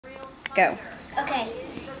Go. Okay,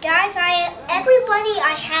 guys, hi everybody.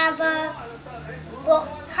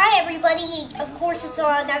 Of course, it's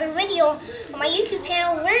another video on my YouTube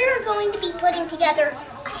channel. We're going to be putting together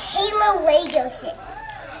a Halo Lego set.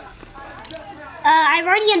 I've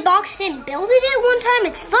already unboxed it and built it one time.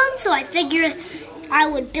 It's fun, so I figured I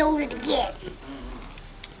would build it again.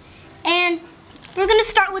 And we're going to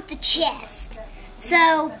start with the chest.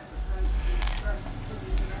 So,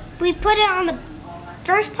 we put it on the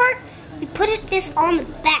first part. We put this on the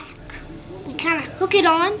back. We kind of hook it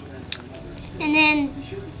on. And then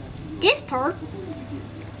this part,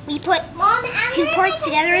 we put two parts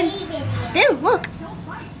together and boom, look.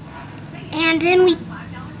 And then we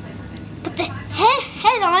put the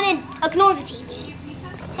head on and ignore the TV.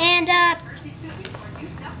 And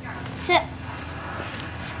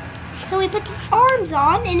so we put the arms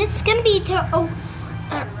on, and it's gonna be this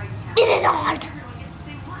is hard.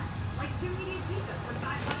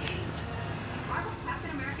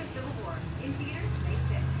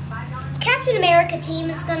 Captain America team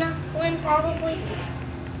is gonna win probably.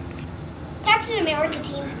 Captain America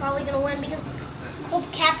team is probably gonna win because it's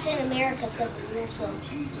called Captain America Civil War. So.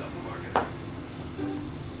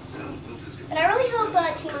 But I really hope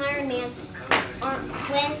Team Iron Man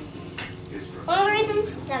win. One of the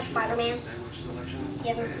reasons, that's Spider-Man. The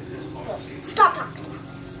other, well, stop talking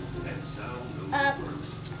about this.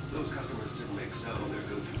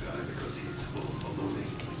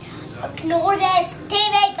 Ignore this.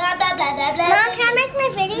 TV, blah, blah, blah, blah, blah. Mom, can I make my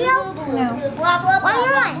video? No. Blah, blah, blah, Why blah,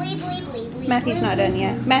 not? bleep. Matthew's not done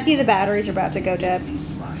yet. Matthew, the batteries are about to go dead.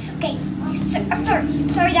 Okay, so, I'm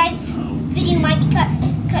sorry guys, this video might be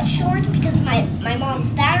cut short because my mom's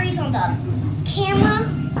batteries on the camera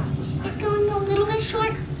is going a little bit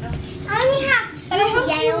short. I only have 2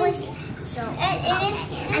 hours, so if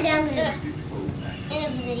end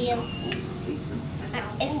of the video.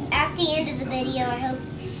 If at the end of the video, I hope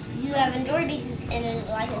you have enjoyed it and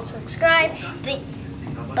like and subscribe.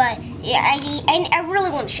 But yeah, I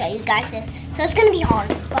really want to show you guys this. So it's gonna be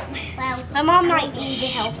hard. But my mom might need the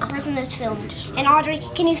help. The person that's filming. And Audrey,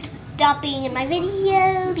 can you stop being in my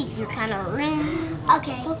video because you're kind of rude?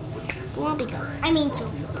 Okay. Well, because I mean to.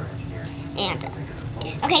 And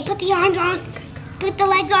okay, put the arms on. Put the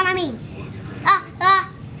legs on. I mean.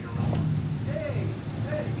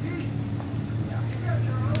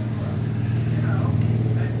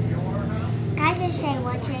 Guys are saying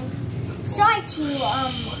watching. Sorry to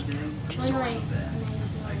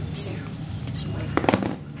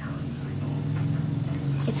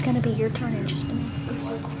It's gonna be your turn in just a minute.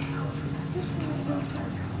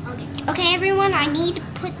 Okay, everyone, I need to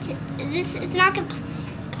put this. It's not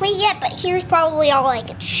complete yet, but here's probably all I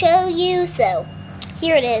can show you. So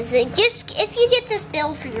here it is. Just if you get this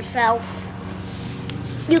build for yourself,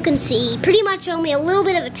 you can see pretty much only a little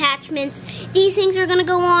bit of attachments. These things are gonna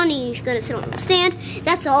go on, and you're gonna sit on the stand.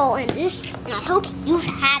 That's all in this, and I hope you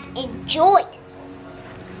have enjoyed.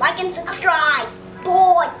 Like and subscribe,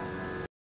 boy.